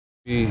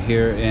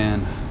Here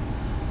in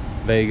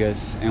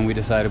Vegas, and we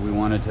decided we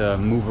wanted to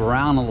move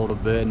around a little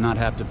bit and not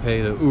have to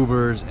pay the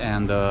Ubers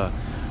and the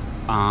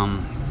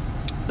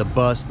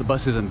bus. The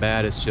bus isn't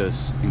bad, it's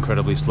just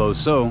incredibly slow.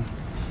 So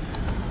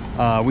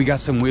we got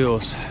some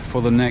wheels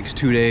for the next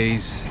 2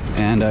 days,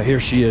 and here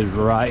she is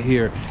right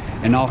here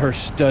in all her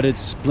studded,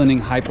 splinting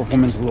high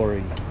performance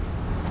glory.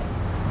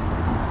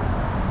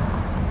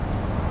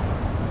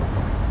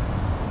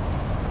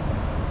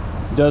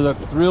 Does a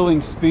thrilling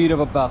speed of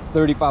about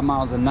 35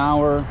 miles an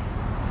hour.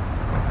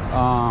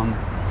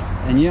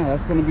 And yeah,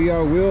 that's gonna be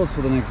our wheels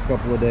for the next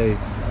couple of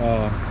days.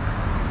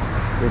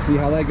 We'll see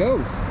how that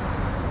goes.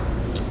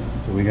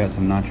 So we got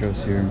some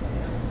nachos here,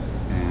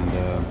 and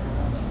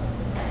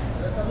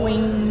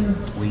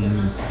wings,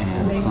 and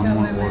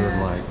someone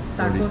ordered like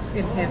 30. Tacos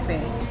El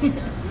Jefe.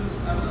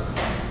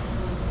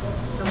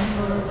 Someone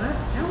ordered what?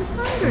 I was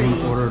hungry.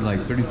 Someone ordered like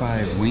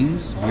 35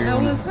 wings. I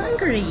was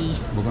hungry.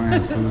 We're gonna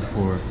have food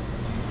for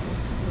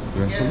the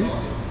rest of the week.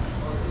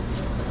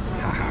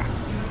 Haha.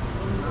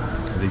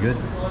 Are they good?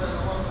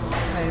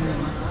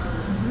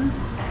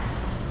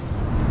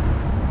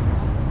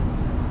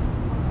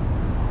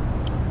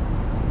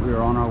 We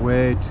are on our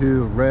way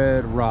to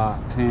Red Rock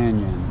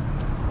Canyon.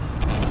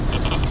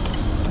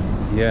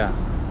 Yeah,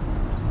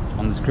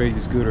 on this crazy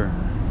scooter.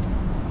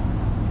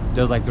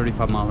 Does like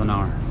 35 miles an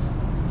hour.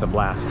 It's a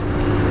blast.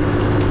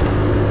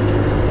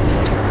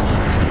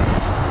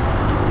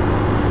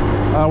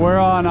 We're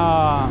on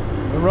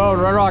the road,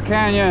 Red Rock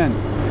Canyon.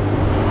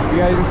 You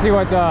guys can see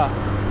what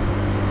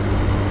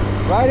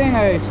riding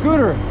a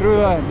scooter through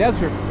the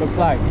desert looks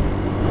like.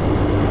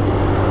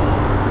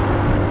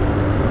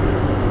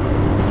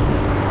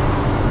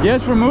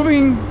 Yes, we're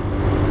moving.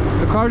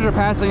 The cars are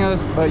passing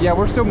us, but yeah,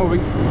 we're still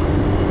moving.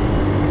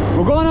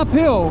 We're going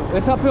uphill.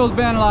 This uphill's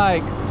been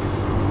like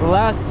the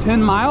last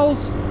 10 miles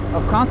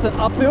of constant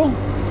uphill,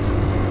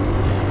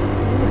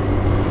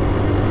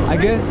 I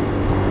guess.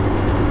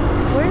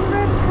 Where's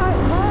Red Rock?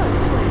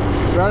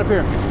 Right up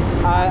here.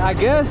 I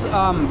guess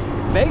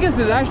Vegas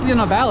is actually in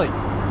a valley,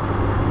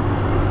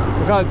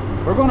 because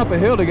we're going up a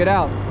hill to get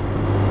out.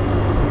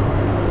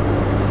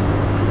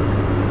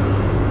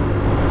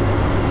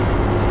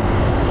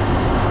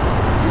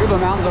 Look at the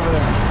mountains over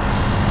there.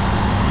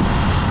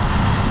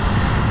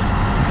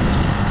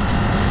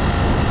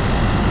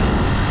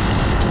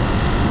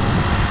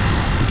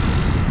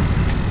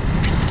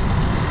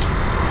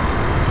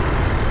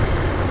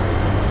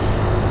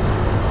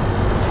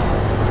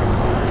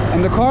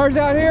 And the cars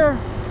out here,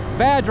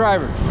 bad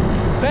drivers.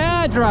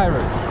 Bad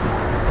drivers.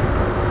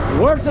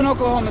 Worse than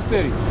Oklahoma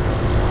City.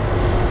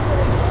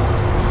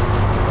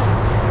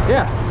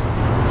 Yeah.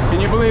 Can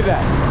you believe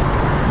that?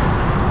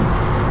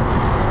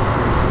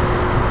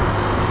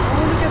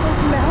 Oh, look at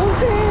those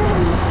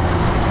mountains.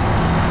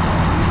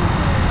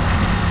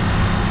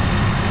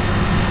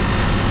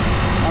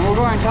 And we're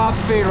going top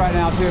speed right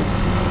now too.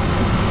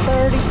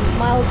 30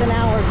 miles an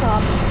hour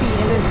top speed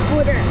in this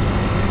scooter.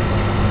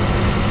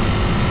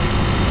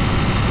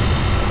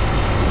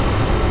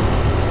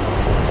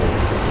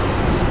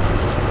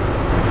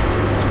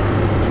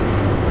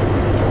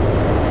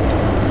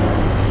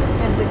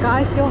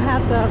 I still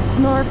have the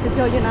nerve to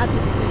tell you not to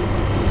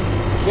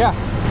speed. Yeah.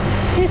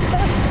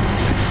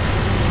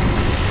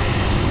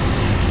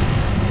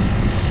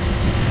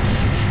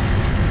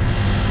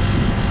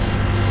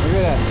 Look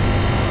at that.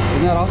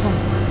 Isn't that awesome?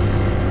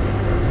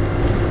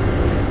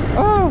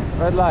 Oh,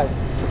 red light.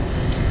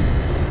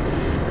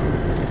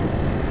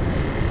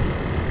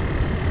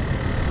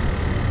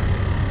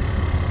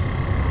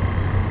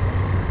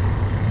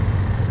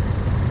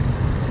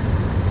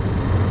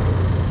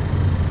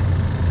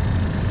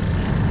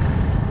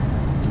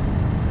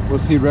 We'll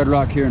see Red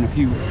Rock here in a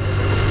few.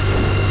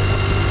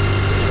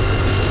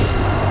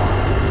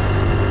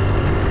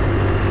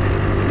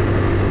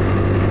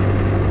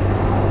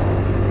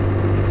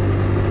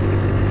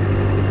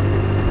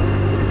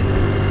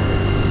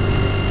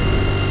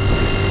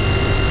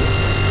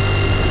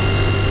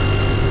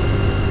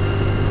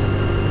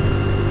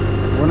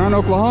 We're not in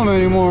Oklahoma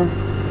anymore.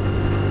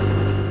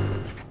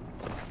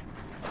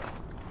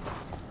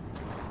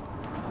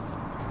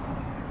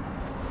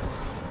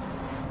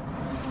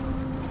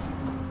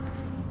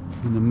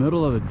 In the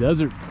middle of the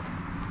desert.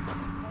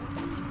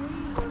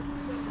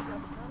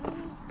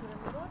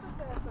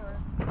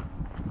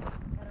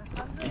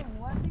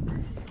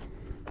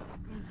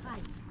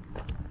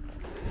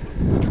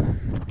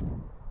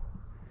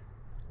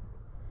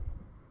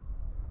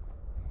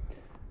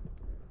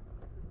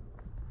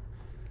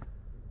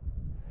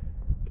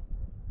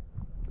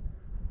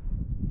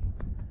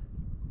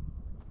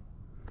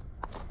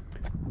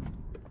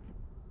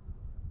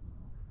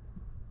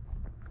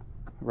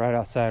 Right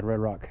outside Red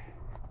Rock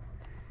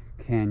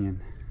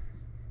Canyon.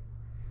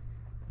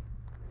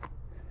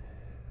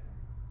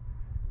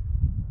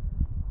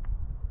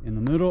 In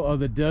the middle of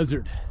the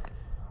desert.